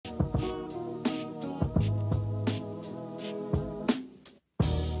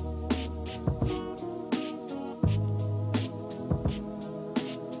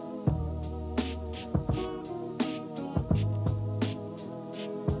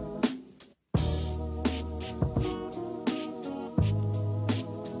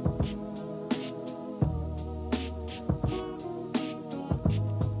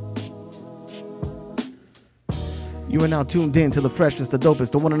You are now tuned in to the freshest, the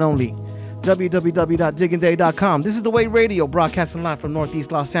dopest, the one and only www.diggingday.com. This is The Way Radio, broadcasting live from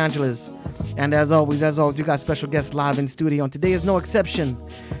Northeast Los Angeles. And as always, we got special guests live in studio. And today is no exception.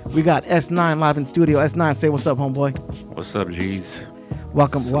 We got S9 live in studio. S9, say what's up, homeboy. What's up, G's?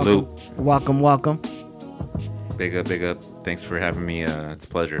 Welcome, Salute. welcome. Big up. Thanks for having me. It's a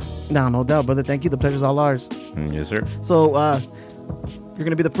pleasure. No doubt, brother. Thank you. The pleasure's all ours. Yes, sir. So, you're going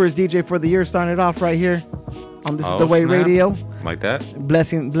to be the first DJ for the year, starting it off right here. This is The Way snap. Radio. Like that?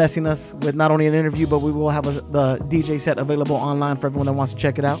 Blessing us with not only an interview, but we will have the DJ set available online for everyone that wants to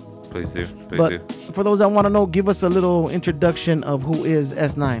check it out. Please do. For those that want to know, give us a little introduction of who is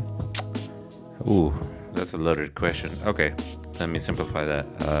S9. Ooh, that's a loaded question. Okay, let me simplify that.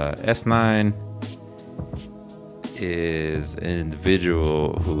 S9 is an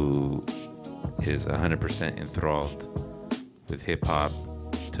individual who is 100% enthralled with hip-hop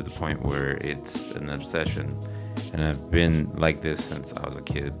to the point where it's an obsession. And I've been like this since I was a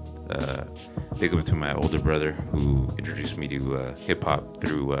kid. Big up to my older brother who introduced me to hip-hop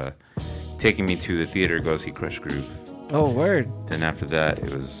through taking me to the theater to go see Crush Groove. Oh, word. Then after that,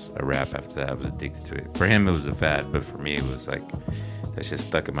 it was a rap. After that, I was addicted to it. For him, it was a fad, but for me, it was like, that's just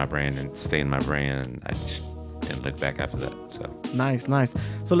stuck in my brain and stayed in my brain, and I just didn't look back after that. So Nice.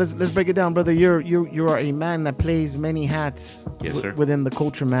 So let's break it down, brother. You are a man that plays many hats. Yes, sir. Within the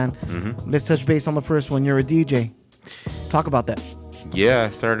culture, man. Mm-hmm. Let's touch base on the first one. You're a DJ. Talk about that. Yeah,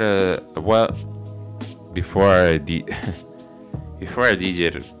 I started, before I DJ'd,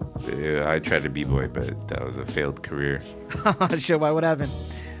 I tried to b-boy, but that was a failed career. Shit, why? What happened?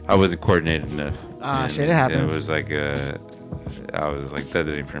 I wasn't coordinated enough. Shit, it happens. It was like, I was like, that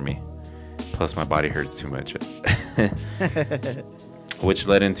ain't for me. Plus, my body hurts too much. Which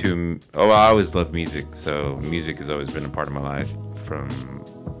led into, I always loved music. So music has always been a part of my life from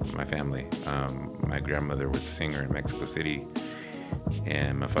my family. My grandmother was a singer in Mexico City,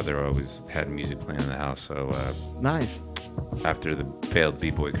 and my father always had music playing in the house. So Nice. after the failed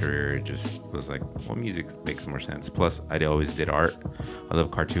b-boy career, it just was like, well, music makes more sense. Plus, I always did art. I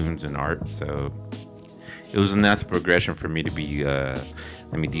love cartoons and art, so it was a natural progression for me to be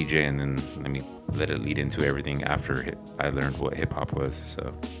let me DJ and then let it lead into everything after I learned what hip-hop was.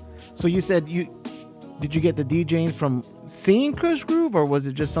 So you said did you get the DJing from seeing Crush Groove, or was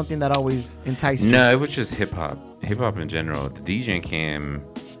it just something that always enticed you? No, it was just hip-hop in general. The DJing came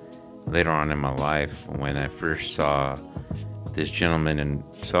later on in my life when I first saw this gentleman. And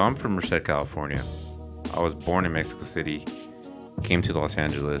so I'm from Merced, California. I was born in Mexico City, came to Los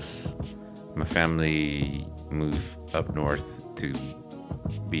Angeles. My family moved up north to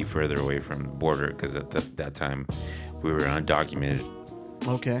be further away from the border because at that time we were undocumented.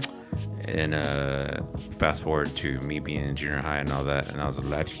 Okay. And fast forward to me being in junior high and all that, and I was a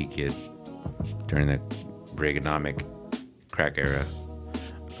latchkey kid during the Reaganomic crack era.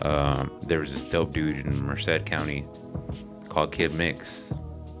 There was this dope dude in Merced County called Kid Mix,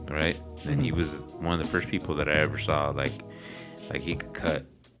 right? And he was one of the first people that I ever saw like he could cut.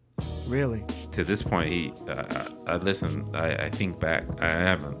 Really? To this point, I think back. I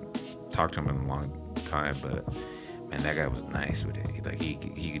haven't talked to him in a long time, but man, that guy was nice with it. He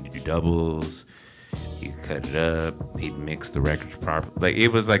could do doubles. He could cut it up. He'd mix the records properly. Like, it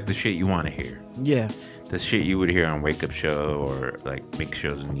was like the shit you want to hear. Yeah. The shit you would hear on Wake Up Show or like mix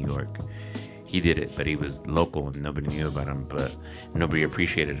shows in New York. He did it, but he was local and nobody knew about him. But nobody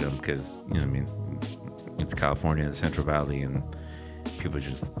appreciated him because, you know what I mean? It's California, the Central Valley, and people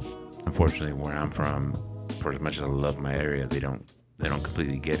just, unfortunately, where I'm from, for as much as I love my area, they don't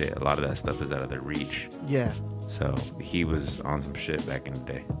completely get it. A lot of that stuff is out of their reach. Yeah. So he was on some shit back in the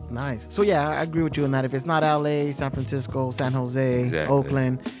day. Nice. So yeah, I agree with you on that. If it's not LA, San Francisco, San Jose, Exactly.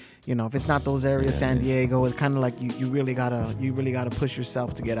 Oakland, if it's not those areas, San Diego, it's kind of like you really gotta push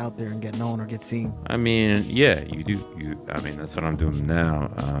yourself to get out there and get known or get seen. I mean, yeah, you do. That's what I'm doing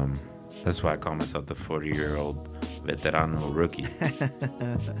now. That's why I call myself the 40-year-old veterano rookie.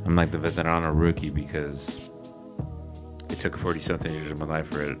 I'm like the veterano rookie because it took 40-something years of my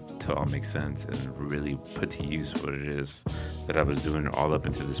life for it to all make sense and really put to use what it is that I was doing all up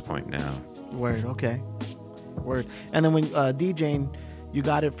until this point now. Word, okay. Word. And then when DJing, you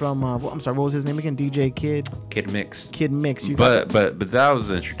got it from, I'm sorry, what was his name again? DJ Kid? Kid Mix. Kid Mix. But that was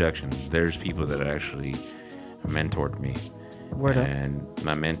the introduction. There's people that actually mentored me. Word up. And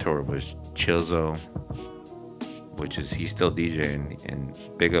my mentor was Chilzo, he's still DJing, and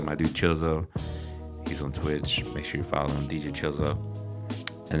big up my dude Chilzo. He's on Twitch. Make sure you follow him, DJ Chilzo.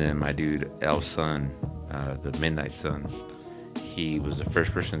 And then my dude El Sun, the Midnight Sun. He was the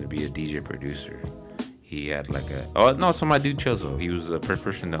first person to be a DJ producer. He had so my dude Chilzo, he was the first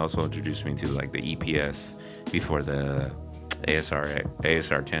person to also introduce me to like the EPS before the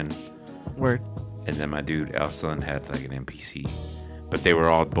ASR 10. Word. And then my dude Elson had like an MPC, but they were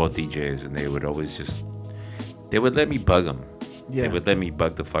all both DJs, and they would always they would let me bug them. Yeah. They would let me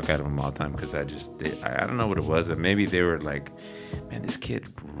bug the fuck out of them all the time because I don't know what it was. And maybe they were like, man, this kid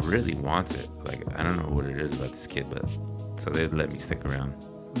really wants it. Like, I don't know what it is about this kid, but so they'd let me stick around.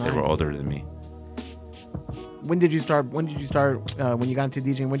 Nice. They were older than me. When did you start? When you got into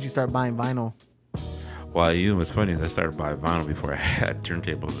DJing? When did you start buying vinyl? Well, you know what's funny is I started buying vinyl before I had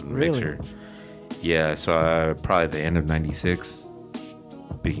turntables and Really? mixer. Yeah, so probably the end of 96,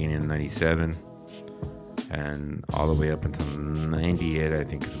 beginning of 97, and all the way up until 98, I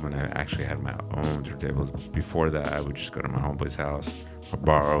think, is when I actually had my own turntables. Before that, I would just go to my homeboy's house or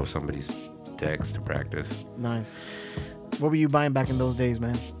borrow somebody's decks to practice. Nice. What were you buying back in those days,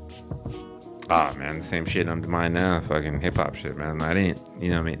 man? Ah, man, the same shit I'm buying now. Fucking hip-hop shit, man. I didn't, you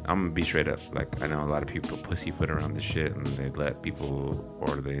know what I mean? I'm gonna be straight up. Like, I know a lot of people pussyfoot around this shit, and they let people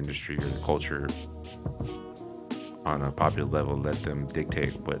or the industry or the culture on a popular level let them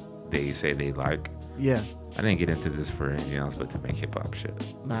dictate what they say they like. Yeah. I didn't get into this for anything else but to make hip-hop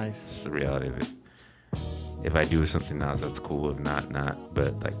shit. Nice. It's the reality of it. If I do something else, that's cool. If not, not.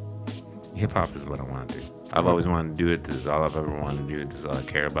 But, like, hip-hop is what I want to do. I've always wanted to do it. This is all I've ever wanted to do. This is all I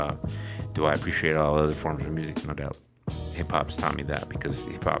care about. Do I appreciate all other forms of music? No doubt. Hip-hop's taught me that because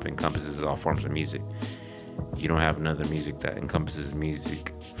hip-hop encompasses all forms of music. You don't have another music that encompasses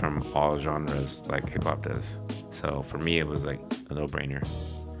music from all genres like hip-hop does. So for me, it was like a no-brainer.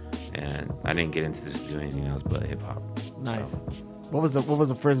 And I didn't get into this to do anything else but hip-hop. Nice. So. What was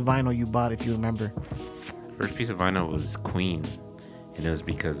the first vinyl you bought, if you remember? First piece of vinyl was Queen. And it was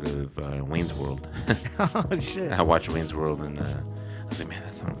because of Wayne's World. Oh, shit. I watched Wayne's World and I was like, man, that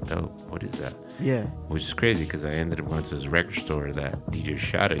sounds dope. What is that? Yeah. Which is crazy because I ended up going to this record store that DJ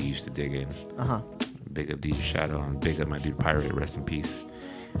Shadow used to dig in. Uh-huh. Big up DJ Shadow and big up my dude Pirate, rest in peace.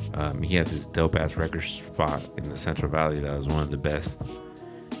 He had this dope-ass record spot in the Central Valley that was one of the best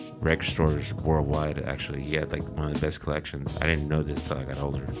record stores worldwide, actually. He had like one of the best collections. I didn't know this till I got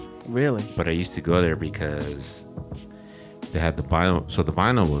older. Really? But I used to go there because they had the vinyl. So the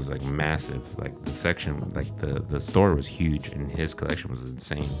vinyl was like massive. Like the section, like the store was huge and his collection was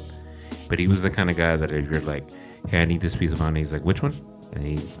insane. But he was the kind of guy that if you're like, hey, I need this piece of vinyl, he's like, which one? And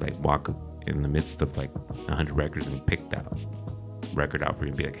he like walk in the midst of like 100 records and pick that record out for you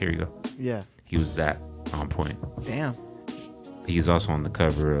and be like, here you go. Yeah. He was that on point. Damn. He's also on the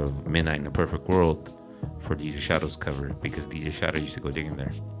cover of Midnight in a Perfect World for DJ Shadow's cover because DJ Shadow used to go digging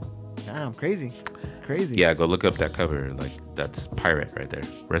there. Damn, crazy. Crazy. Yeah, go look up that cover. Like, that's Pirate right there.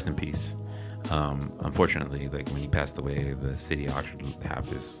 Rest in peace. Unfortunately, like, when he passed away, the city auctioned half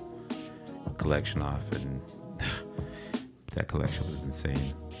his collection off, and that collection was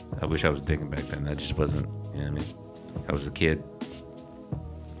insane. I wish I was digging back then. That just wasn't, you know what I mean? I was a kid.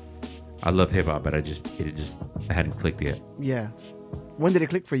 I loved hip-hop, but I hadn't clicked yet. Yeah. When did it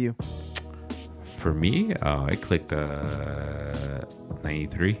click for you? For me, it clicked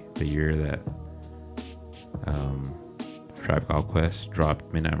 93, the year that Tribe Called Quest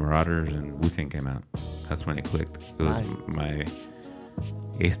dropped Midnight Marauders and Wu-Tang came out. That's when it clicked. It was my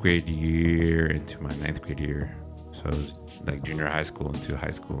 8th grade year into my 9th grade year. So it was like junior high school into high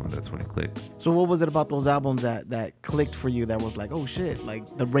school, and that's when it clicked. So what was it about those albums that clicked for you that was like, oh shit, like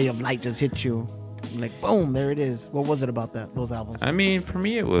the ray of light just hit you? Like, boom, there it is. What was it about those albums? I mean, for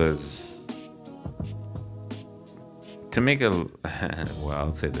me, it was to make a, well,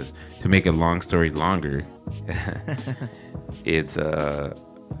 I'll say this, to make a long story longer, it's,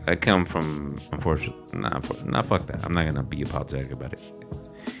 I come from, unfortunately, not fuck that. I'm not going to be apologetic about it.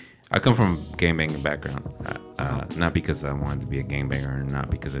 I come from a gangbanging background, not because I wanted to be a gangbanger, not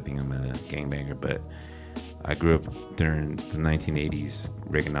because I think I'm a gangbanger, but I grew up during the 1980s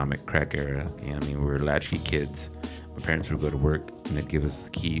Reaganomic crack era. You know what I mean? We were latchkey kids. My parents would go to work and they'd give us the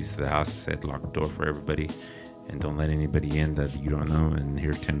keys to the house and said, lock the door for everybody and don't let anybody in that you don't know, and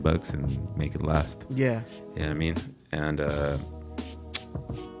here's $10 and make it last. Yeah. You know what I mean? And a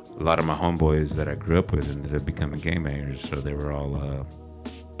lot of my homeboys that I grew up with ended up becoming gangbangers, so they were all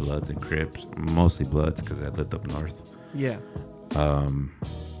Bloods and Crips, mostly Bloods because I lived up north. Yeah.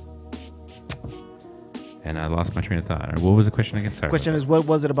 And I lost my train of thought. What was the question again? Sorry. Question is, what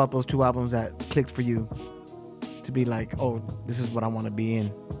was it about those two albums that clicked for you to be like, oh, this is what I want to be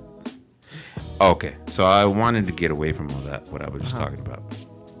in? Okay, so I wanted to get away from all that, what I was just talking about.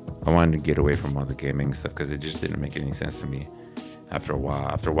 I wanted to get away from all the gaming stuff because it just didn't make any sense to me after a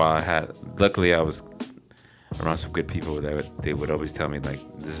while. Luckily I was around some good people that they would always tell me, like,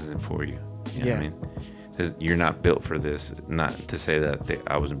 this isn't for you. You know what I mean? You're not built for this. Not to say that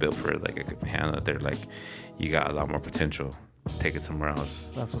I wasn't built for it, like I couldn't handle it. They're like, you got a lot more potential. Take it somewhere else.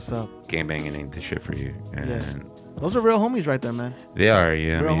 That's what's up. Game banging ain't the shit for you. And those are real homies right there, man. they are,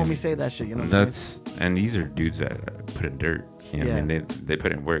 yeah. Real homies say that shit, you know what I'm saying? And these are dudes that put in dirt. You know what I mean? They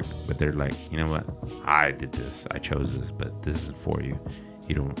put in work, but they're like, you know what? I did this. I chose this, but this isn't for you.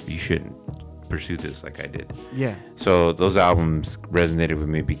 You shouldn't pursue this like I did. Yeah. So those albums resonated with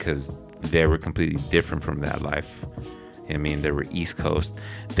me because they were completely different from that life. I mean, they were East Coast.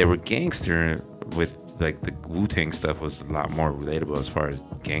 They were gangster with, like, the Wu-Tang stuff was a lot more relatable as far as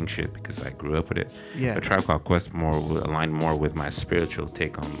gang shit because I grew up with it. Yeah. But Tribe Called Quest aligned more with my spiritual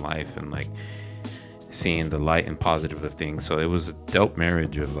take on life and, like, seeing the light and positive of things. So it was a dope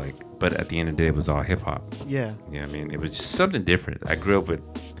marriage of, like, but at the end of the day, it was all hip-hop. Yeah. Yeah, I mean, it was just something different. I grew up with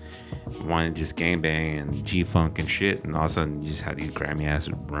wanting just gang bang and G-funk and shit, and all of a sudden you just had these Grammy-ass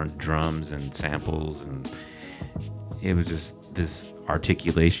drums and samples, and it was just, this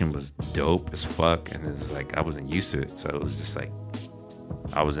articulation was dope as fuck, and it was like, I wasn't used to it, so it was just like,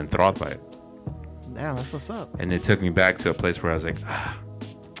 I was enthralled by it. Damn, that's what's up. And it took me back to a place where I was like,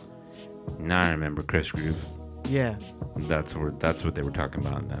 now I remember Chris Groove. Yeah. That's what they were talking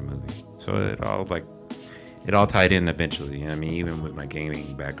about in that movie. So it all tied in eventually. You know what I mean, even with my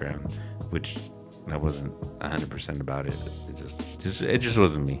gaming background, which I wasn't 100% about it. It just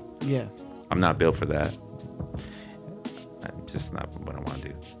wasn't me. Yeah. I'm not built for that. I'm just not what I want to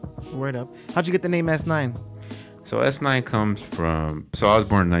do. Word up. How'd you get the name S9? So S9 comes from. So I was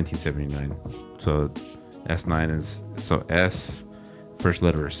born in 1979. So S9 is S. First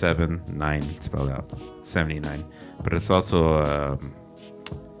letter is 7, 9 spelled out, 79. But it's also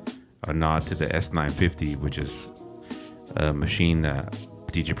a nod to the S950, which is a machine that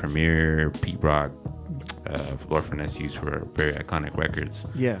DJ Premier, Pete Rock, Lord Finesse used for very iconic records.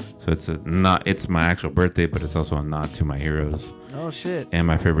 Yeah. So it's my actual birthday, but it's also a nod to my heroes. Oh shit. And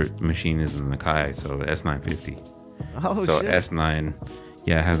my favorite machine is the Nakai, so S950. Oh so shit. S9,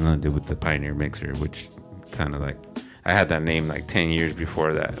 yeah, it has nothing to do with the Pioneer mixer, which kind of like, I had that name like 10 years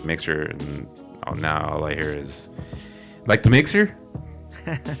before that mixer, and now all I hear is, like the mixer?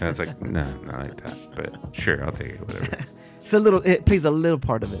 And it's like, no, not like that. But sure, I'll take it, whatever. It plays a little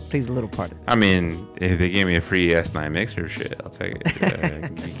part of it. I mean, if they gave me a free S9 mixer, shit, I'll take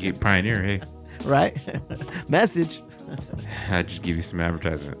it. You keep Pioneer, hey. Right? Message. I'd just give you some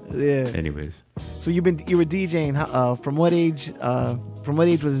advertisement. Yeah. Anyways. So you were DJing. From what age? From what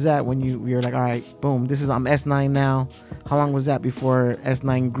age was that when you were like, all right, boom, I'm S9 now. How long was that before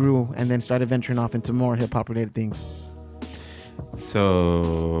S9 grew and then started venturing off into more hip hop related things?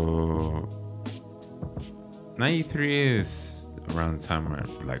 So 93 is around the time where I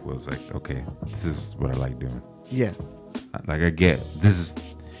was like, okay, this is what I like doing. Yeah. Like I get this is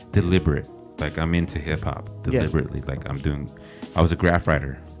deliberate. Like I'm into hip hop deliberately. Yeah. Like I was a graph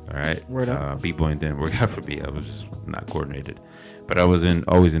writer. All right. Word up. B-boy didn't work out for me. I was just not coordinated. But I was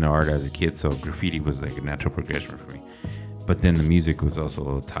always into art as a kid, so graffiti was like a natural progression for me. But then the music was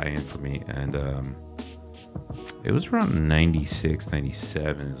also a tie-in for me, and it was around 96,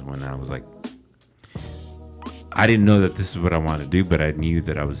 97 is when I was like, I didn't know that this is what I wanted to do, but I knew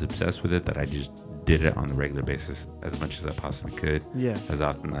that I was obsessed with it, that I just did it on a regular basis as much as I possibly could. Yeah. As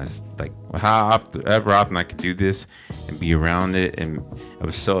often as, like, ever often I could do this and be around it. And I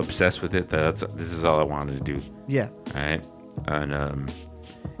was so obsessed with it that this is all I wanted to do. Yeah. All right. And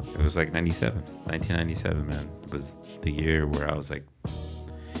it was like 1997, man. It was the year where I was like,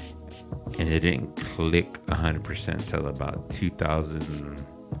 and it didn't click 100% till about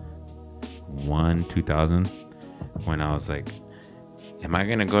 2001, 2000, when I was like, am I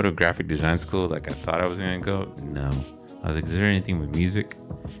gonna go to graphic design school like I thought I was gonna go? No. I was like, is there anything with music?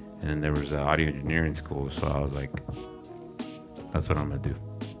 And then there was an audio engineering school, so I was like, that's what I'm gonna do.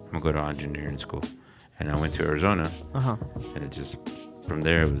 I'm gonna go to engineering school. And I went to Arizona. And it just, from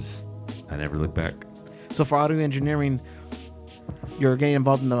there, I never looked back. So for audio engineering, you're getting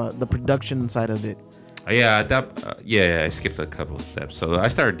involved in the production side of it. Yeah, I skipped a couple of steps. So I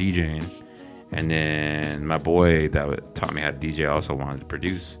started DJing, and then my boy that taught me how to DJ also wanted to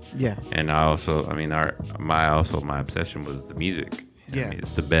produce. Yeah. And I also, my obsession was the music. Yeah. I mean,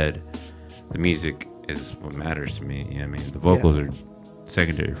 it's the bed. The music is what matters to me. You know what I mean? The vocals are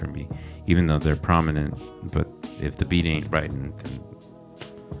secondary for me, even though they're prominent. But if the beat ain't right, then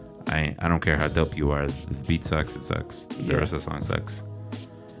I don't care how dope you are. If the beat sucks, it sucks. The rest of the song sucks.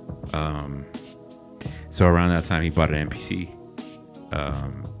 So around that time, he bought an MPC.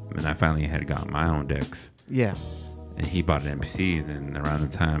 And I finally had got my own decks. Yeah. And he bought an MPC, and then around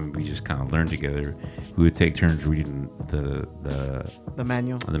the time we just kind of learned together. We would take turns reading the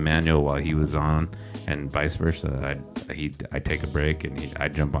manual while he was on, and vice versa. I'd take a break, and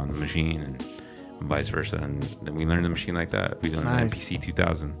I'd jump on the machine, and vice versa, and then we learned the machine like that. We learned Nice. the MPC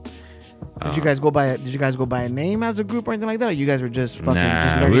 2000. Did you guys go by? Did you guys go by a name as a group or anything like that? Or you guys were just fucking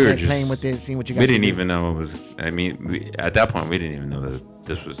just Nah, learning we were it, just playing with it, seeing what you guys. We didn't could do? even know it was. I mean, at that point, we didn't even know that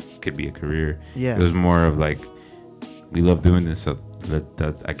this could be a career. Yeah. It was more of like, we love doing this, so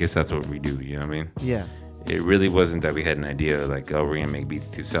that I guess that's what we do. You know what I mean? Yeah. It really wasn't that we had an idea like, oh, we're gonna make beats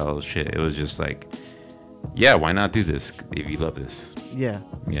to sell shit. It was just like, yeah, why not do this if you love this? Yeah.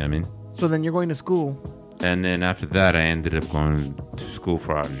 You know what I mean? So then you're going to school. And then after that, I ended up going to school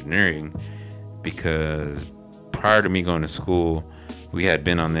for audio engineering, because prior to me going to school, we had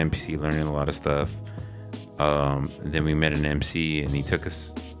been on the MPC learning a lot of stuff. Then we met an MC, and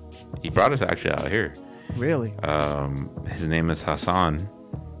he brought us actually out here. Really? His name is Hassan,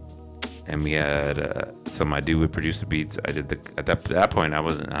 and we had so my dude would produce the beats. I did at that point I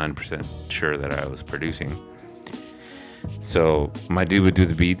wasn't 100% sure that I was producing. So my dude would do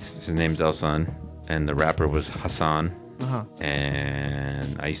the beats. His name's Elson, and the rapper was Hassan.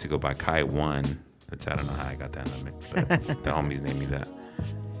 And I used to go by Kai One, which I don't know how I got that name, but the homies named me that.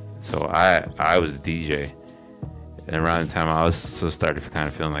 So I was a DJ, and around the time I was started kind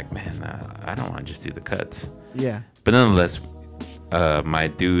of feeling like, man, I don't want to just do the cuts. Yeah. But nonetheless, my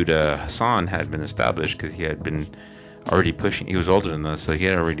dude Hassan had been established because he had been already pushing. He was older than us, so he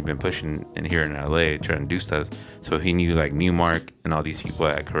had already been pushing in here in LA trying to do stuff. So he knew like Newmark and all these people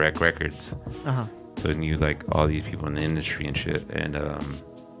at Correct Records. So he knew like all these people in the industry and shit. And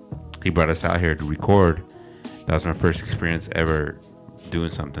he brought us out here to record. That was my first experience ever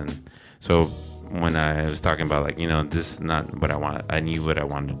doing something. So when I was talking about like, this is not what I want, I knew what I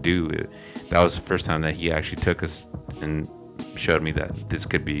wanted to do. That was the first time that he actually took us and showed me that this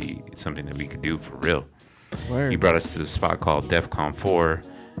could be something that we could do for real. Word. He brought us to a spot called DEFCON 4,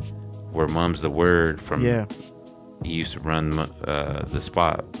 where Mum's the Word from. Yeah. He used to run the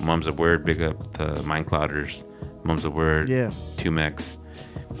spot. Mum's the Word, big up the Mind Clouders. Mum's the Word. Yeah. 2Mex.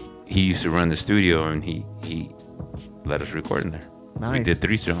 He used to run the studio, and he let us record in there. Nice. We did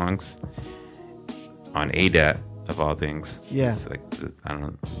 3 songs on ADAT of all things. Yeah. It's like, I don't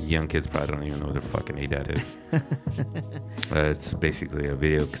know, young kids probably don't even know what the fucking ADAT is. It's basically a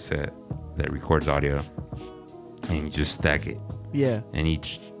video cassette that records audio, and you just stack it. Yeah. And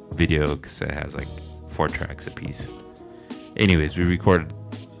each video cassette has like 4 tracks a piece. Anyways, we recorded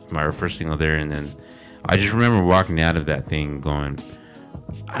my first single there, and then I just remember walking out of that thing going,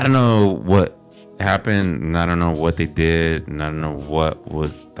 I don't know what happened, and I don't know what they did, and I don't know what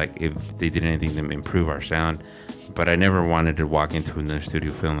was like, if they did anything to improve our sound, but I never wanted to walk into another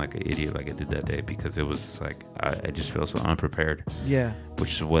studio feeling like an idiot like I did that day, because it was just like I just felt so unprepared. Yeah.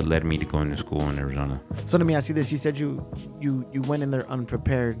 Which is what led me to going to school in Arizona. So let me ask you this: you said you went in there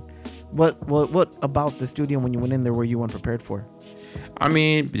unprepared. What about the studio when you went in there were you unprepared for? I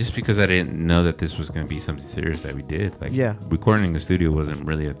mean, just because I didn't know that this was going to be something serious that we did. Like, yeah, recording in the studio wasn't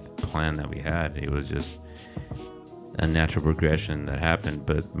really a plan that we had. It was just a natural progression that happened.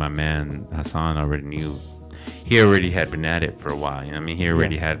 But my man Hassan already knew. He already had been at it for a while. You know what I mean? He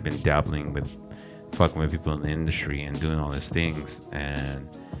already had been dabbling with fucking with people in the industry and doing all these things. And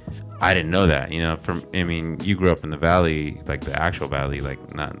I didn't know that. You grew up in the valley, like the actual valley,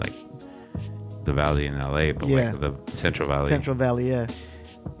 like not like the valley in LA, but like the Central Valley. Central Valley, yeah.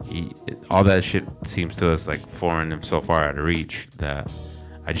 All that shit seems to us like foreign and so far out of reach that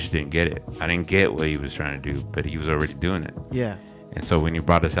I just didn't get it. I didn't get what he was trying to do, but he was already doing it. Yeah. And so when he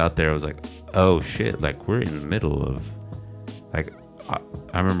brought us out there, I was like, oh shit, like we're in the middle of, like,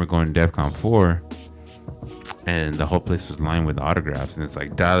 I remember going to DEFCON 4 and the whole place was lined with autographs, and it's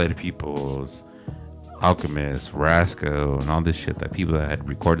like Dilated Peoples, Alchemist, Rasco, and all this shit that people that had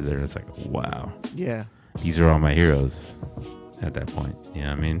recorded there. It's like, wow. Yeah. These are all my heroes at that point. You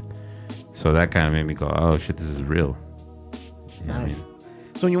know what I mean? So that kind of made me go, oh shit, this is real. You know what I mean?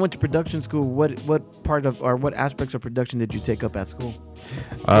 So when you went to production school, what part of or what aspects of production did you take up at school?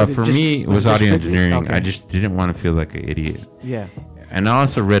 For me, it was audio engineering. Okay. I just didn't want to feel like an idiot. Yeah. And I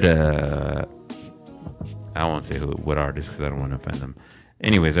also read I won't say what artist because I don't want to offend them.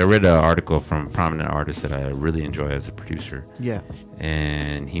 Anyways, I read an article from a prominent artist that I really enjoy as a producer. Yeah.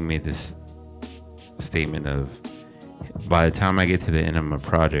 And he made this statement of, by the time I get to the end of my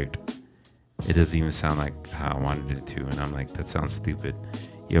project, it doesn't even sound like how I wanted it to. And I'm like, that sounds stupid.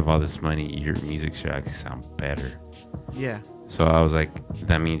 You have all this money, your music should actually sound better. Yeah. So I was like,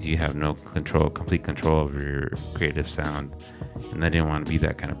 that means you have no complete control over your creative sound. And I didn't want to be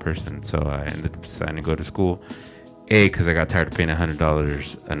that kind of person. So I ended up deciding to go to school. Because I got tired of paying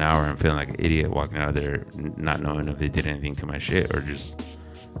 $100 an hour and feeling like an idiot walking out of there, not knowing if they did anything to my shit or just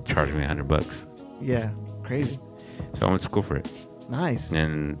charging me $100. Yeah. Crazy. So I went to school for it. Nice.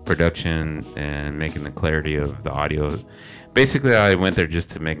 and production and making the clarity of the audio. Basically, I went there just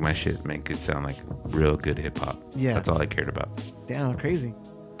to make my shit, make it sound like real good hip hop. Yeah. That's all I cared about. Damn, crazy.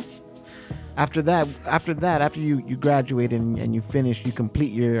 After you graduated and you finished, you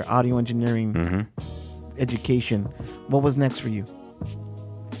complete your audio engineering education. What was next for you?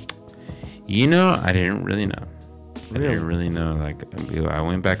 You know, I didn't really know. Really? I didn't really know. Like, I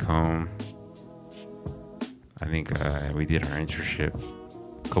went back home. I think we did our internship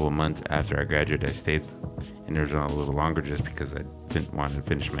a couple months after I graduated. I stayed in Arizona a little longer just because I didn't want to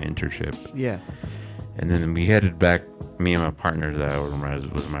finish my internship. Yeah. And then we headed back. Me and my partner that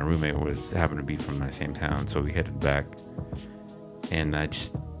was my roommate happened to be from my same town, so we headed back. And I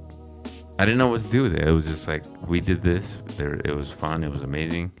didn't know what to do with it. It was just like, we did this. It was fun. It was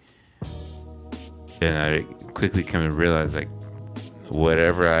amazing. And I quickly came to realize, like,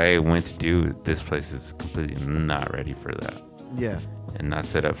 whatever I went to do, this place is completely not ready for that. Yeah. And not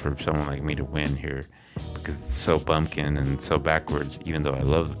set up for someone like me to win here, because it's so bumpkin and so backwards. Even though I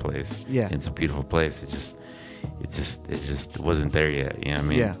love the place, yeah, it's a beautiful place. It just wasn't there yet. You know what I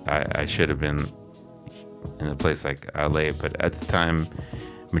mean? Yeah. I should have been in a place like LA, but at the time,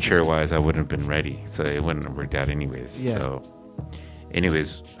 mature wise, I wouldn't have been ready, so it wouldn't have worked out anyways. Yeah. So,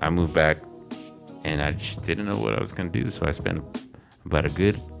 anyways, I moved back, and I just didn't know what I was gonna do. So I spent about a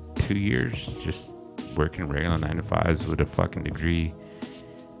good 2 years just working regular 9 to 5s with a fucking degree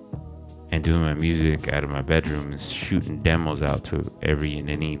and doing my music out of my bedroom and shooting demos out to every and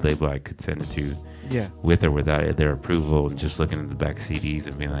any label I could send it to. Yeah. With or without their approval, and just looking at the back of CDs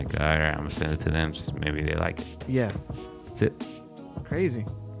and being like, all right, I'm gonna send it to them. So maybe they like it. Yeah. That's it. Crazy.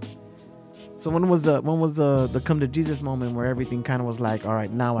 So when was the come to Jesus moment where everything kind of was like, all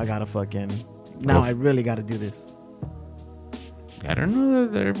right, now I gotta I really gotta do this? I don't know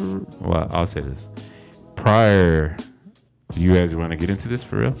that I ever. Well, I'll say this. Prior, you guys want to get into this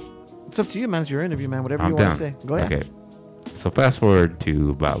for real? It's up to you, man. It's your interview, man. Whatever I'm you down. want to say. Go ahead. Okay. So fast forward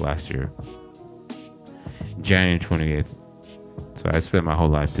to about last year, January 28th. So I spent my whole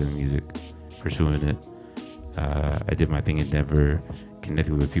life doing music, pursuing it. I did my thing in Denver,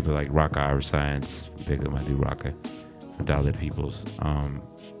 connected with people like Rocka Irish Science, big up my dude Rocka, from Dollar Peoples, and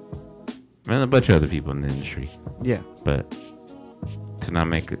a bunch of other people in the industry. Yeah. But to not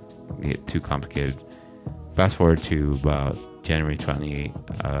make it get too complicated, fast forward to about January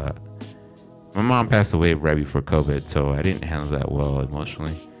 28th. My mom passed away right before COVID, so I didn't handle that well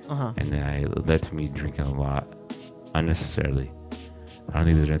emotionally. And then it led to me drinking a lot unnecessarily. I don't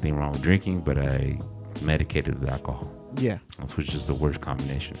think there's anything wrong with drinking, but I medicated with alcohol. Yeah. Which is the worst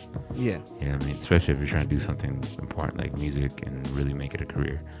combination. Yeah. You know what I mean? Especially if you're trying to do something important like music and really make it a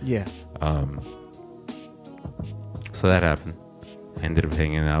career. Yeah. So that happened. I ended up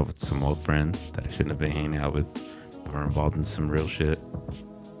hanging out with some old friends that I shouldn't have been hanging out with. They were involved in some real shit.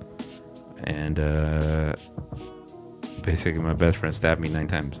 And basically my best friend stabbed me 9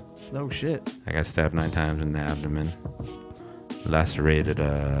 times. No shit. I got stabbed 9 times in the abdomen. Lacerated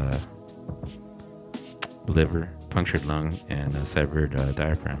liver, punctured lung, and a severed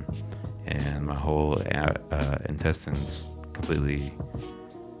diaphragm. And my whole intestines completely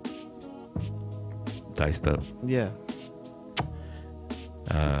diced up. Yeah.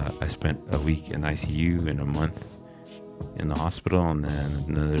 I spent a week in ICU and a month in the hospital, and then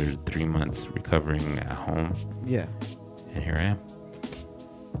another 3 months recovering at home. Yeah. And here I am.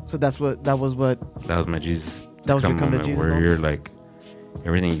 So that was my Jesus. That was your come to Jesus where moment? you're like,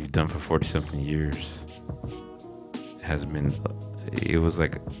 everything you've done for 40 something years has been. It was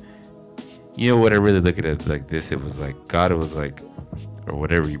like, you know what? I really look at it like this. It was like God. It was like, or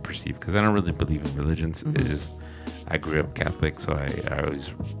whatever you perceive, because I don't really believe in religions. It's just I grew up Catholic, so I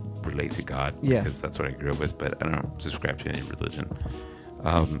always relate to God because that's what I grew up with. But I don't subscribe to any religion.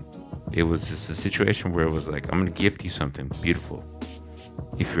 It was just a situation where it was like, I'm gonna gift you something beautiful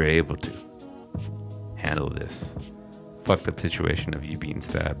if you're able to handle this fucked up situation of you being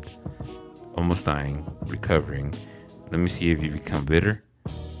stabbed, almost dying, recovering. Let me see if you become bitter,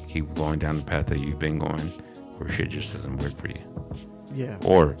 keep going down the path that you've been going, or shit just doesn't work for you. Yeah.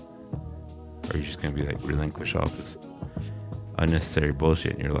 Or are you just gonna be like, relinquish all this unnecessary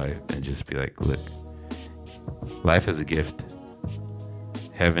bullshit in your life and just be like, look, life is a gift.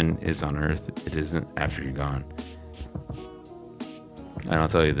 Heaven is on earth. It isn't after you're gone. And I'll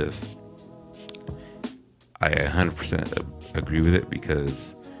tell you this, I 100% agree with it,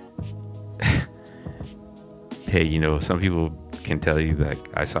 because hey, you know, some people can tell you that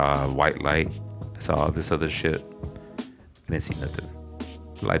I saw a white light, I saw all this other shit, I didn't see nothing.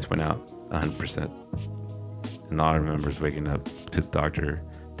 The lights went out 100%. And all I remember is waking up to the doctor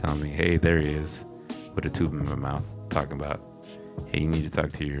telling me, hey, there he is, with a tube in my mouth, talking about, hey, you need to talk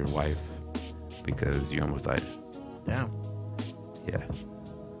to your wife because you almost died. Damn. Yeah.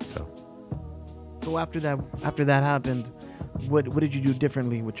 So After that happened, what did you do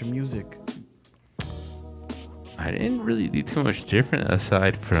differently with your music? I didn't really do too much different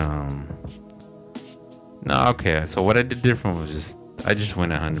aside from. No, okay. So what I did different was I just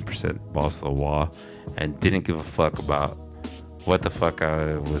went 100% balls to the wall and didn't give a fuck about what the fuck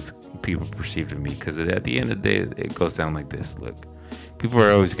people perceived of me. Because at the end of the day, it goes down like this. Look, people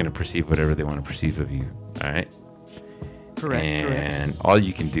are always going to perceive whatever they want to perceive of you. All right. Correct. And all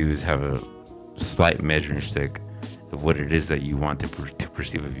you can do is have a slight measuring stick of what it is that you want to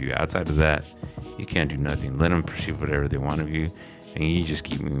perceive of you. Outside of that, you can't do nothing. Let them perceive whatever they want of you, and you just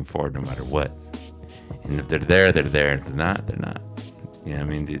keep moving forward no matter what. And if they're there, they're there. If they're not, they're not. You know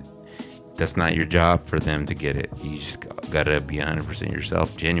what I mean? That's not your job for them to get it. You just gotta be 100%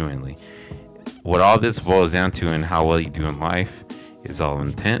 yourself, genuinely. What all this boils down to and how well you do in life is all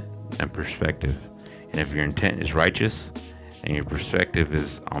intent and perspective. And if your intent is righteous and your perspective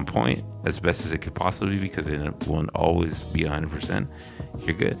is on point as best as it could possibly be, because it won't always be 100%,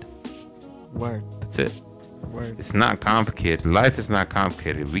 you're good. Word. That's it. Word. It's not complicated. Life is not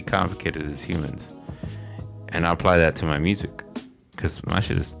complicated. We complicated as humans. And I apply that to my music because my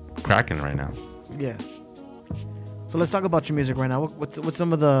shit is cracking right now. Yeah. So let's talk about your music right now. What's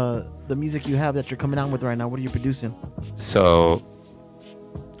some of the music you have that you're coming out with right now? What are you producing? So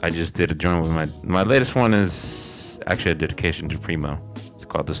I just did a joint with my latest one is actually a dedication to Primo. It's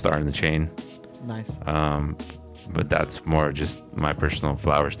called The Star in the Chain. Nice. But that's more just my personal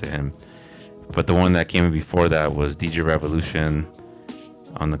flowers to him. But the one that came before that was DJ Revolution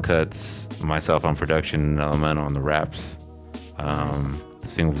on the cuts, myself on production, and Elemental on the raps. The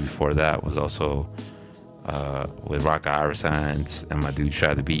single before that was also with Rock Iriscience and my dude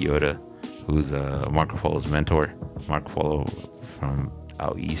Shy the Beat Yoda, who's Marco Polo's mentor. Marco Polo from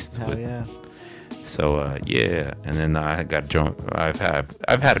out east. Hell yeah. So yeah, and then I got joint. I've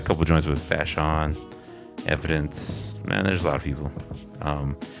had a couple joints with Fashion, Evidence. Man, there's a lot of people.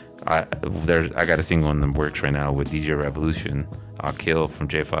 I got a single in the works right now with DJ Revolution, I'll Kill from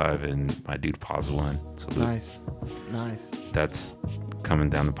J5, and my dude Pause One. So nice. That's coming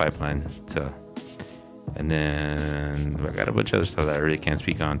down the pipeline. So, and then I got a bunch of other stuff that I really can't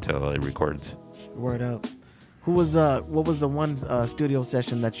speak on until it records. Word up. What was the one studio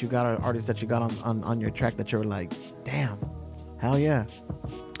session that you got, or artist that you got on your track that you were like, damn, hell yeah?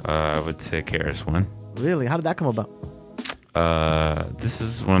 I would say KRS-One. Really? How did that come about? This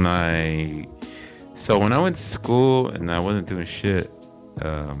is when I went to school and I wasn't doing shit.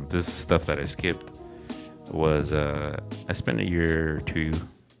 This is stuff that I skipped. Was I spent a year or two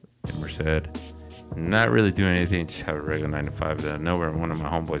in Merced, not really doing anything, just have a regular 9 to 5. I know one of my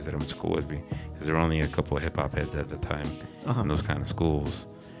homeboys that I'm in school with me, because there were only a couple of hip hop heads at the time in those kind of schools,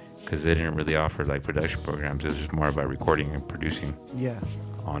 because they didn't really offer like production programs. It was just more about recording and producing. Yeah.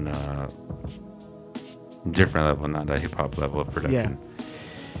 On a different level, not a hip hop level of production.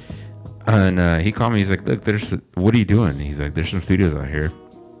 Yeah. And he called me. He's like, "Look, what are you doing?" He's like, "There's some studios out here.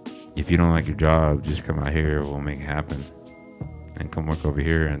 If you don't like your job, just come out here. We'll make it happen, and come work over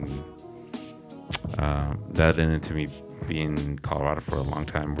here." And that ended into me being in Colorado for a long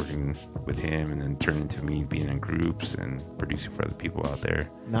time, working with him, and then turned into me being in groups and producing for other people out there.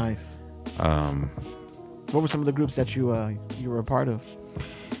 Nice. What were some of the groups that you were a part of?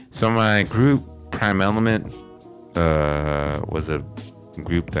 So my group, Prime Element, was a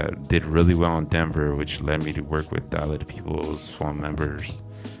group that did really well in Denver, which led me to work with Dilated Peoples, Swan members,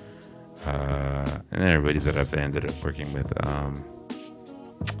 and everybody that I've ended up working with.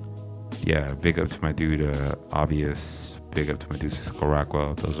 Yeah, big up to my dude Obvious, big up to my dude Cisco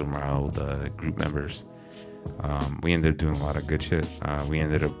Rockwell. Those are my old group members. We ended up doing a lot of good shit. I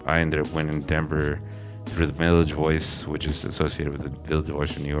ended up winning Denver through the Village Voice, which is associated with the Village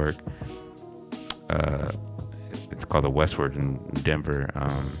Voice in New York. It's called the Westward in Denver.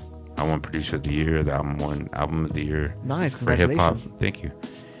 I won Producer of the Year. The album won Album of the Year. Nice, for hip hop. Thank you.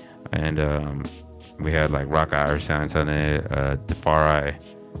 And we had like Rock Iriscience on it, Defari,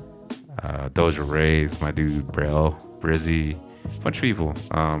 Doja Rays, my dude Brell, Brizzy, a bunch of people.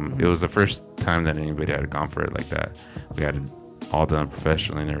 It was the first time that anybody had gone for it like that. We had it all done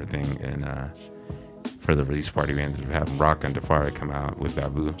professionally and everything. And for the release party, we ended up having Rock and Defari come out with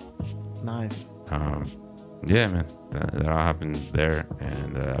Babu. Nice. Yeah, man, that all happened there,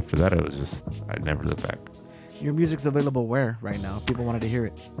 and after that, it was just I never looked back. Your music's available where right now? If people wanted to hear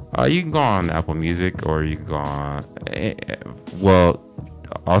it. You can go on Apple Music, or you can go on. Well,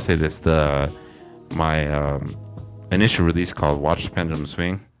 I'll say this: my initial release called "Watch the Pendulum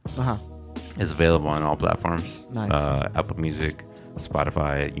Swing." It's available on all platforms. Nice. Apple Music,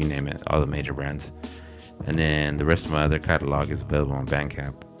 Spotify, you name it, all the major brands. And then the rest of my other catalog is available on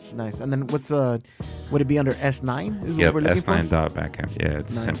Bandcamp. Nice. And then would it be under S9? Is Yep, what we're looking for? S9.bandcamp. Yeah,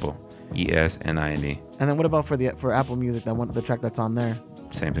 it's Nice. simple. ESNINE. And then what about for Apple Music, the track that's on there?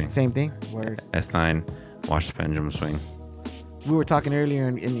 Same thing. Same thing? Word. S9, Watch the Pendulum Swing. We were talking earlier,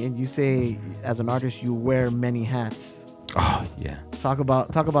 and you say as an artist you wear many hats. Oh, yeah. Talk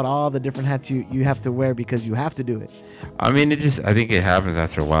about all the different hats you have to wear because you have to do it. I mean, I think it happens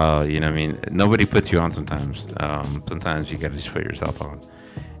after a while. You know what I mean? Nobody puts you on sometimes. Sometimes you got to just put yourself on.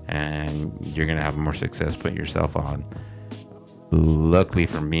 And you're going to have more success putting yourself on. Luckily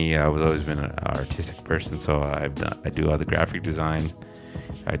for me, I've always been an artistic person. So I do all the graphic design.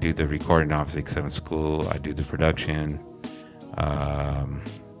 I do the recording, obviously, because I'm in school. I do the production. I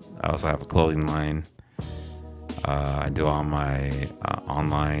also have a clothing line. I do all my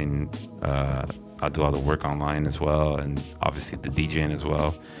online. I'll do all the work online as well, and obviously the DJing as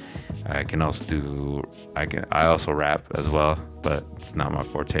well. I also rap as well, but it's not my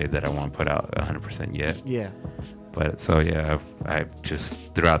forte that I want to put out 100% yet. Yeah. But so yeah, I've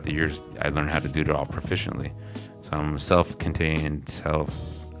just throughout the years I learned how to do it all proficiently. So I'm self-contained. I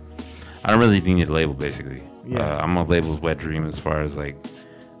don't really need a label basically. Yeah. I'm a label's wet dream as far as like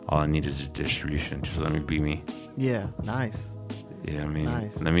all I need is a distribution. Just let me be me. Yeah. Nice. Yeah, I mean,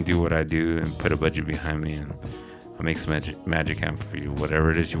 Nice. Let me do what I do and put a budget behind me, and I'll make some magic happen for you. Whatever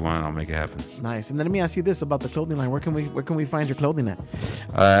it is you want, I'll make it happen. Nice. And then let me ask you this about the clothing line. Where can we find your clothing at?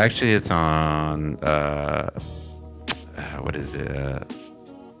 Actually, it's on what is it?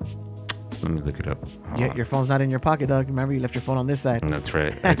 Let me look it up. Your phone's not in your pocket, dog. Remember, you left your phone on this side. That's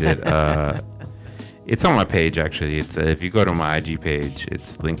right, I did. It's on my page actually. It's if you go to my IG page,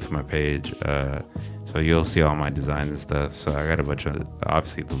 it's linked to my page. So you'll see all my designs and stuff. So I got a bunch of,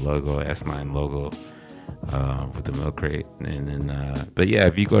 obviously the logo, S9 logo, with the milk crate, and then but yeah,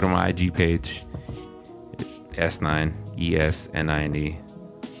 if you go to my IG page, S9 ESNINE,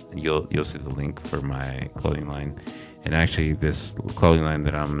 you'll see the link for my clothing line. And actually, this clothing line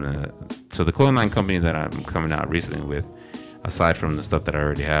that so the clothing line company that I'm coming out recently with, aside from the stuff that I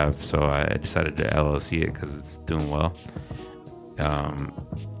already have, so I decided to LLC it because it's doing well.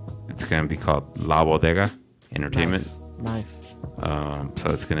 It's going to be called La Bodega Entertainment. Nice. So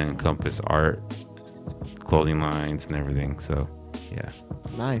it's going to encompass art, clothing lines, and everything. So, yeah.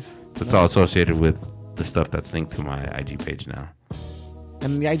 Nice. So it's all associated with the stuff that's linked to my IG page now.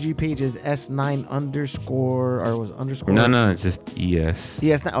 And the IG page is S9 underscore, or was underscore? No, it's just ES.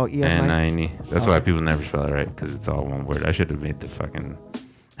 ES9. Oh, ES9. And 90. That's why people never spell it right, because it's all one word. I should have made the fucking...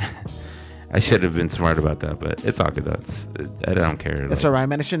 I should have been smart about that, but it's all good. I don't care. That's all right,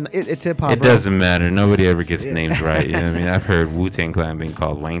 man. It's hip hop. It doesn't matter. Nobody ever gets names right. You know what I mean? I've heard Wu-Tang Clan being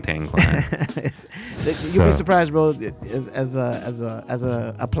called Wang Tang Clan. You'll be surprised, bro. As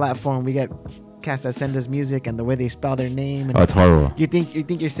a platform, we get cats that send us music and the way they spell their name. And it's horrible. You think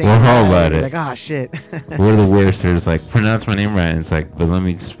you're saying? We're horrible about it. Like, oh shit. We're the worst. They're just like, pronounce my name right, and it's like, but let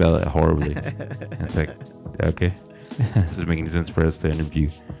me spell it horribly. And it's like, okay, this is making sense for us to interview.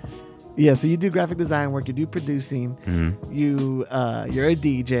 Yeah, so you do graphic design work, you do producing, you're a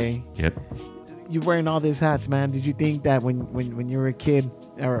DJ. Yep. You're wearing all these hats, man. Did you think that when you were a kid,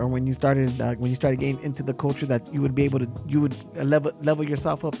 or when you started getting into the culture, that you would be able to level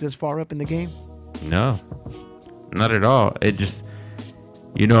yourself up this far up in the game? No, not at all. It just,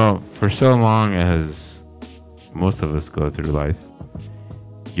 for so long as most of us go through life,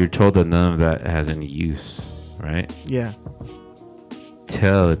 you're told that none of that has any use, right? Yeah.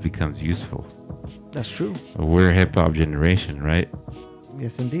 Till it becomes useful. That's true. We're a hip-hop generation, right?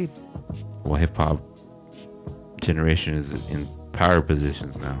 Yes, indeed. Well, hip-hop generation is in power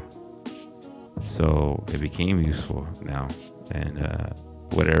positions now, so it became useful now. And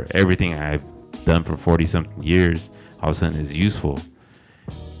everything I've done for 40-something years, all of a sudden is useful.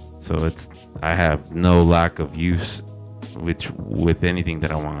 So I have no lack of use with anything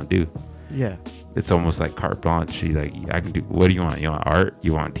that I want to do. Yeah. It's almost like carte blanche. Like, I can do. What do you want? You want art?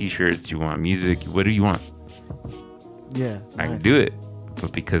 You want T-shirts? You want music? What do you want? Yeah, I can do it.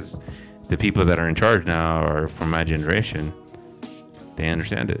 But because the people that are in charge now are from my generation, they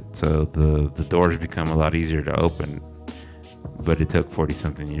understand it. So the doors become a lot easier to open. But it took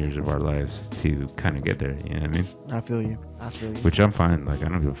 40-something years of our lives to kind of get there. You know what I mean? I feel you. Which I'm fine. Like, I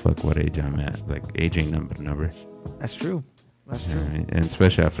don't give a fuck what age I'm at. Like, age ain't number. That's true. That's true. Right? And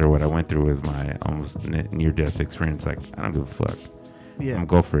especially after what I went through with my almost near-death experience, like, I don't give a fuck. Yeah. I'm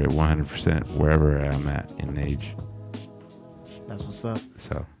going for it 100% wherever I'm at in age. That's what's up.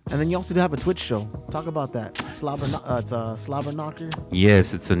 So. And then you also do have a Twitch show. Talk about that. It's a Slobber Knocker.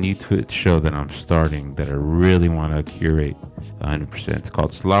 Yes, it's a new Twitch show that I'm starting that I really want to curate 100%. It's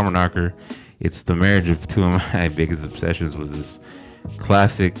called Slobber Knocker. It's the marriage of two of my biggest obsessions was this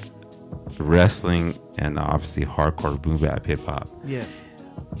classic wrestling and obviously hardcore boom bap hip hop. Yeah.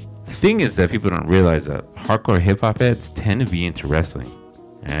 The thing is that people don't realize that hardcore hip hop heads tend to be into wrestling.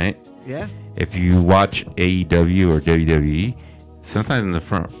 All right? Yeah. If you watch AEW or WWE, sometimes in the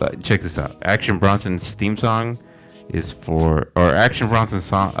front, check this out. Action Bronson's theme song is for, or Action Bronson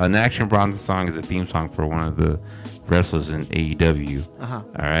song. An Action Bronson song is a theme song for one of the wrestlers in AEW. Uh-huh.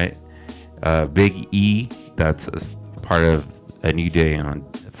 All right. Big E, that's part of A New Day. And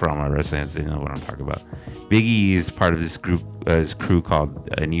for all my wrestling fans, they know what I'm talking about. Big E is part of this group, this crew called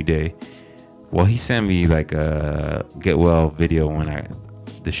A New Day. Well, he sent me like a get well video when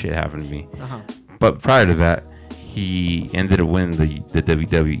this shit happened to me. Uh-huh. But prior to that, he ended up winning the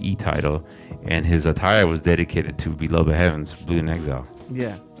WWE title, and his attire was dedicated to Below the Heavens, Blue in Exile.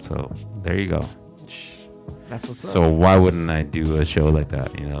 Yeah. So there you go. That's what's up. So why wouldn't I do a show like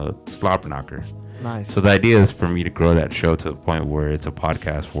that? You know, Slobber Knocker. Nice. So the idea is for me to grow that show to the point where it's a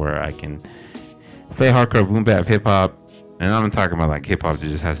podcast where I can play hardcore boom bap hip hop. And I'm not talking about like hip hop that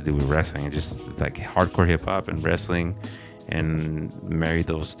just has to do with wrestling. It's like hardcore hip hop and wrestling, and marry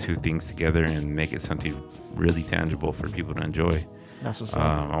those two things together and make it something really tangible for people to enjoy. That's what's up.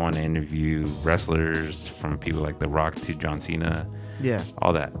 I want to interview wrestlers from people like The Rock to John Cena. Yeah.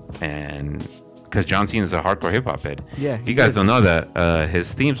 All that. And because John Cena is a hardcore hip hop head. Yeah. If you guys don't know that,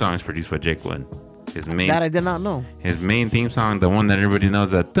 his theme song is produced by Jake One. That I did not know. His main theme song, the one that everybody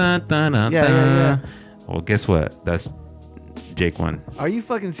knows, that dun, dun, dun, yeah, dun. yeah. Well, guess what? That's Jake One. Are you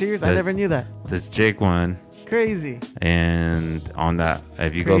fucking serious? I never knew that. That's Jake One. Crazy. And on that,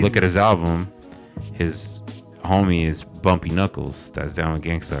 if you go look at his album, his homie is Bumpy Knuckles. That's down with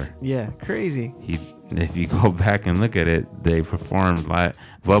Gangstar. Yeah, crazy. If you go back and look at it, they performed like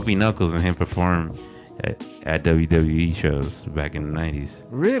Bumpy Knuckles and him perform at WWE shows back in the 90s.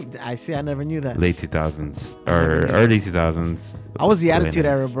 Really? I see. I never knew that. Late 2000s or early 2000s. I was the Attitude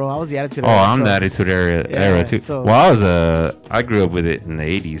Era, bro. I was the Attitude Era. Oh, I'm the Attitude Era too. So, well, I grew up with it in the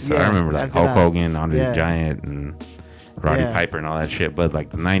 80s, so I remember like Hulk Hogan, Andre the Giant, and Roddy Piper and all that shit. But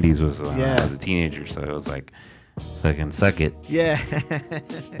like the 90s was when I was a teenager, so it was like fucking suck it. Yeah.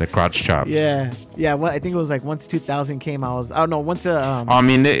 The crotch chops. Yeah. Yeah. Well, I think it was like once 2000 came out. I don't know. Once I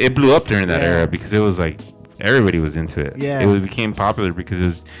mean, it blew up during that era because it was like everybody was into it. Yeah. It became popular because it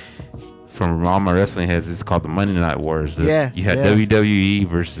was from all my wrestling heads. It's called the Monday Night Wars. You had WWE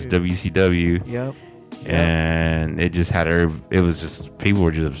versus WCW. Yep. And it just had it was just people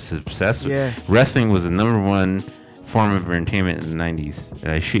were just obsessed with wrestling. Was the number one form of entertainment in the 90s.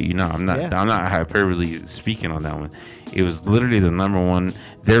 And I shit you not. I'm not hyperbole speaking on that one. It was literally the number one.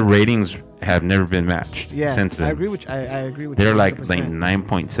 Their ratings have never been matched since then. I agree with you. They're like 9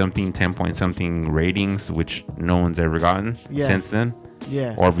 point something, 10 point something ratings, which no one's ever gotten since then.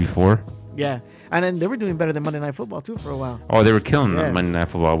 Yeah. Or before. Yeah. And then they were doing better than Monday Night Football too for a while. Oh, they were killing Monday Night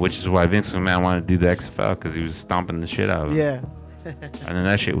Football, which is why Vince McMahon wanted to do the XFL, because he was stomping the shit out of it. Yeah. And then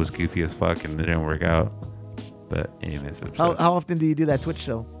that shit was goofy as fuck and it didn't work out. But anyways, how often do you do that Twitch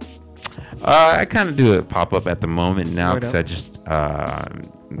show? I kind of do it pop up at the moment now because I just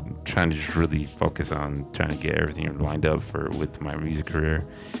trying to just really focus on trying to get everything lined up with my music career.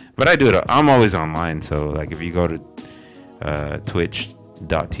 But I do it. I'm always online, so like if you go to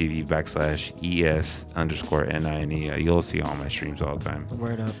twitch.tv/ES_NINE, you'll see all my streams all the time.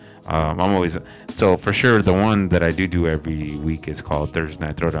 Word up. I'm always so for sure. The one that I do every week is called Thursday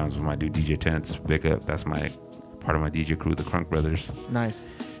Night Throwdowns with my dude DJ Tense. Big up. That's my part of my DJ crew, the Crunk Brothers. Nice.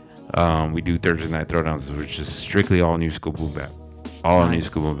 We do Thursday Night Throwdowns, which is strictly all new school boom bap. All new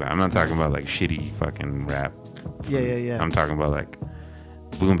school boom bap. I'm not talking about like shitty fucking rap. Yeah. I'm talking about like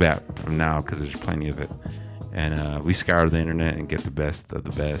boom bap from now, because there's plenty of it. And we scour the internet and get the best of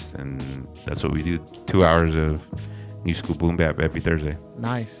the best, and that's what we do. 2 hours of new school boom bap every Thursday.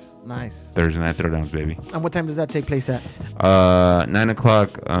 Nice. Thursday Night Throwdowns, baby. And what time does that take place at? 9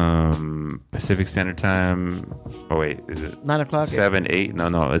 o'clock Pacific Standard Time. Oh wait, is it 9 o'clock? 7, 8?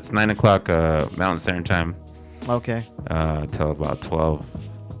 No, it's 9 o'clock Mountain Standard Time. Okay. Till about 12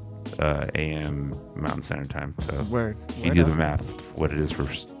 a.m. Mountain Standard Time. So Word you do the math, what it is for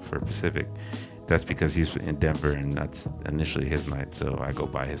Pacific. That's because he's in Denver, and that's initially his night, so I go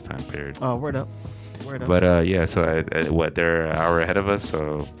by his time period. Oh, word up. But so they're an hour ahead of us,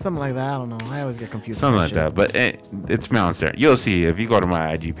 so something like that. I don't know. I always get confused. Something like that. But it's Mountain Standard. You'll see if you go to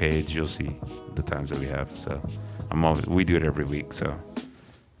my IG page. You'll see the times that we have. So we do it every week. So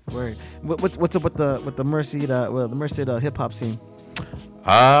Word. What's up with the Merced hip hop scene?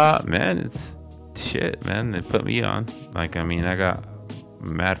 Man, it's shit, man. They put me on. Like, I mean, I got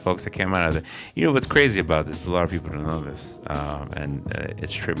mad folks that came out of it. You know what's crazy about this? A lot of people don't know this, and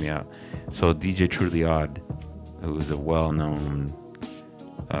it's tripped me out. So DJ Truly Odd, who is a well-known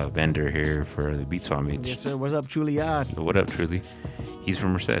vendor here for the Beat Swap Meet. Yes, sir. What's up, Truly Odd? What up, Truly? He's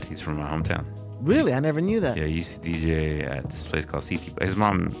from Merced. He's from my hometown. Really? I never knew that. Yeah, he used to DJ at this place called CT. His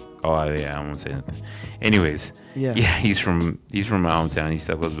mom. Oh yeah, I won't say anything. Anyways, yeah, he's from my hometown. He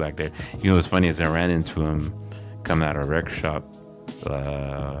still goes back there. You know what's funny is I ran into him coming out of a record shop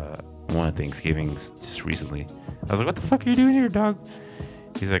one of Thanksgivings just recently. I was like, "What the fuck are you doing here, dog?"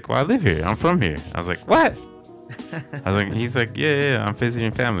 He's like, "Well, I live here. I'm from here." I was like, "What?" I was like, "He's like, yeah, I'm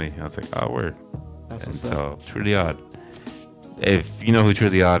visiting family." I was like, "Oh, word." That's and what's so Truly Odd. If you know who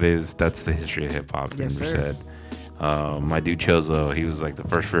Truly Odd is, that's the history of hip hop. Yes, sir. My dude Chozo, he was like the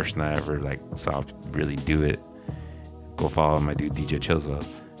first person I ever like saw really do it. Go follow my dude DJ Chozo.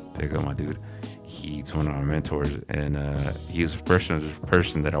 Pick up my dude. He's one of my mentors, and he was the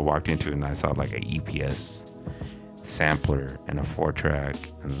person that I walked into and I saw like an EPS sampler and a 4-track,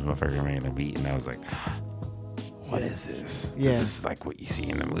 and this motherfucker made a beat, and I was like, "What is this? Yeah. This is like what you see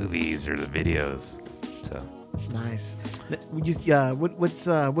in the movies or the videos." So. Nice. What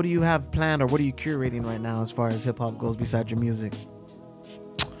do you have planned, or what are you curating right now as far as hip hop goes besides your music?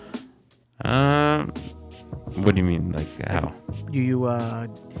 What do you mean, like how?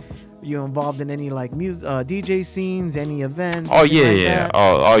 You involved in any like music, DJ scenes, any events? Oh yeah, like yeah. That?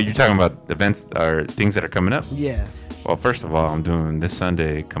 Oh, you're talking about events or things that are coming up? Yeah. Well, first of all, I'm doing this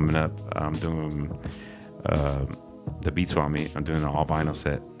Sunday coming up. I'm doing the Beat Swap Meet. I'm doing an all vinyl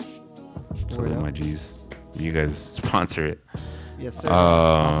set. So my G's. You guys sponsor it. Yes, sir.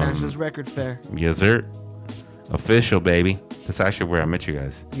 Los Angeles Record Fair. Yes, sir. Official, baby. That's actually where I met you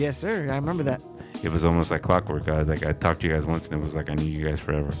guys. Yes, sir. I remember that. It was almost like clockwork. I talked to you guys once, and it was like I knew you guys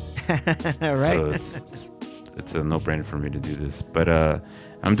forever. Right. So it's a no-brainer for me to do this. But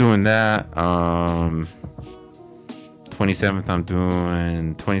I'm doing that. 27th, I'm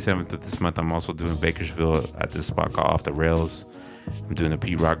doing 27th of this month. I'm also doing Bakersfield at this spot called Off the Rails. I'm doing a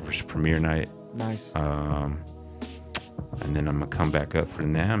Pete Rock vs. Premiere night. Nice. And then I'm gonna come back up for the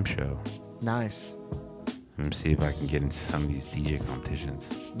NAMM show. Nice. And see if I can get into some of these DJ competitions.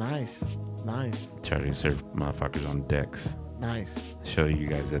 Nice. Try to serve motherfuckers on decks. Nice. Show you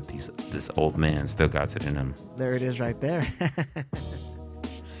guys that this old man still got it in him. There it is, right there.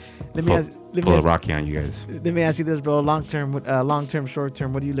 Pull a Rocky on you guys. Let me ask you this, bro. Long term, short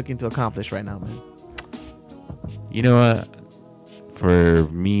term. What are you looking to accomplish right now, man? You know what? For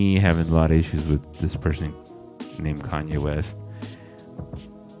me, having a lot of issues with this person named Kanye West,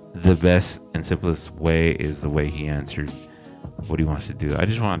 the best and simplest way is the way he answered what he wants to do. I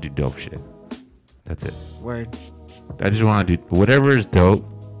just want to do dope shit. That's it. Word. I just want to do whatever is dope.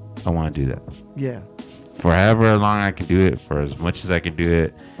 I want to do that. Yeah. For however long I can do it, for as much as I can do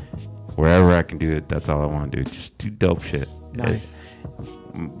it, wherever I can do it, that's all I want to do. Just do dope shit. Nice.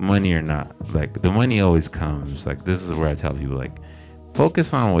 Money or not, like the money always comes. Like this is where I tell people, like,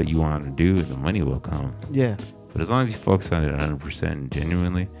 focus on what you want to do, and the money will come. Yeah. But as long as you focus on it 100%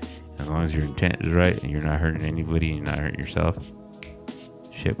 genuinely, as long as your intent is right and you're not hurting anybody and you're not hurting yourself,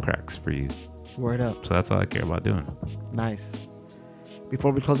 shit cracks for you. Word up. So that's all I care about doing. Nice.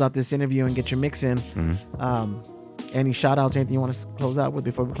 Before we close out this interview and get your mix in, any shout outs, anything you want to close out with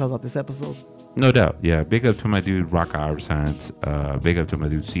before we close out this episode? No doubt. Yeah. Big up to my dude Rock Science. Big up to my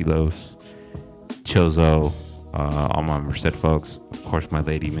dude Silos, Chozo, all my Merced folks. Of course, my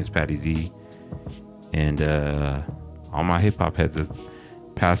lady, Miss Patty Z. And all my hip hop heads,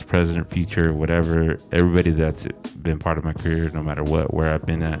 past, present, future, whatever, everybody that's been part of my career, no matter where I've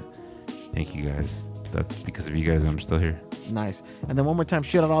been at. Thank you guys. That's because of you guys I'm still here. Nice. And then one more time,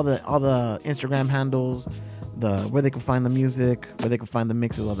 shout out all the Instagram handles, where they can find the music, where they can find the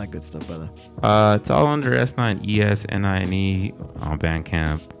mixes, all that good stuff, brother. It's all under S9 ESNINE on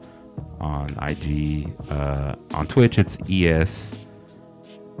Bandcamp, on IG, on Twitch it's ES_NINE,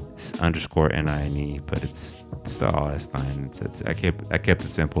 but it's still all S9. I kept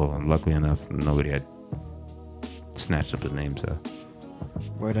it simple, and luckily enough, nobody had snatched up the name. So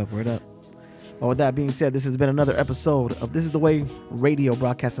word up. Well, with that being said, this has been another episode of This Is The Way Radio,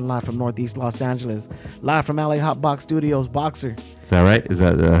 broadcasting live from Northeast Los Angeles, live from LA HOTBOX Studios. Boxer. Is that right? Is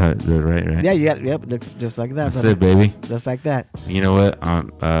that right? Yeah, yep. Looks just like that. That's brother. It, baby. Just like that. You know what?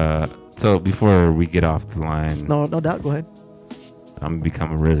 So before we get off the line, no doubt. Go ahead. I'm gonna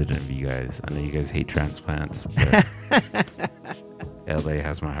become a resident of you guys. I know you guys hate transplants, but LA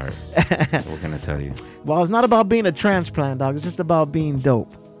has my heart. What can I tell you? Well, it's not about being a transplant, dog. It's just about being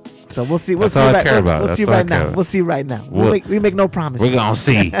dope. So we'll see. That's all I care about. We'll That's see all I right care now. about. We'll see right now. We make no promises. We're gonna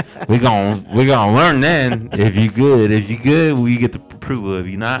see. we're gonna learn then. If you good, we get the approval. If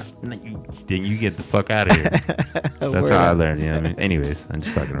you're not, then you get the fuck out of here. That's how I learned. You know what I mean? Anyways, I'm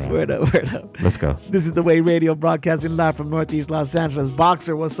just fucking around. Word up. Let's go. This is The Way Radio, broadcasting live from Northeast Los Angeles.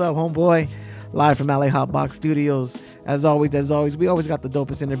 Boxer, what's up, homeboy? Live from LA HOTBOX Studios. As always, we always got the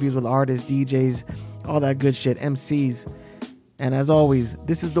dopest interviews with artists, DJs, all that good shit, MCs. And as always,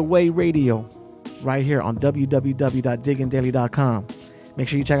 this is The Way Radio, right here on www.diggindaily.com. Make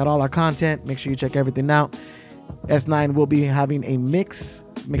sure you check out all our content. Make sure you check everything out. S9 will be having a mix.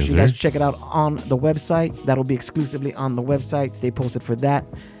 Make sure you guys check it out on the website. That'll be exclusively on the website. Stay posted for that.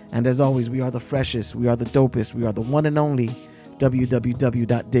 And as always, we are the freshest. We are the dopest. We are the one and only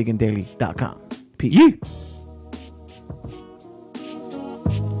www.diggindaily.com. Peace. Yeah.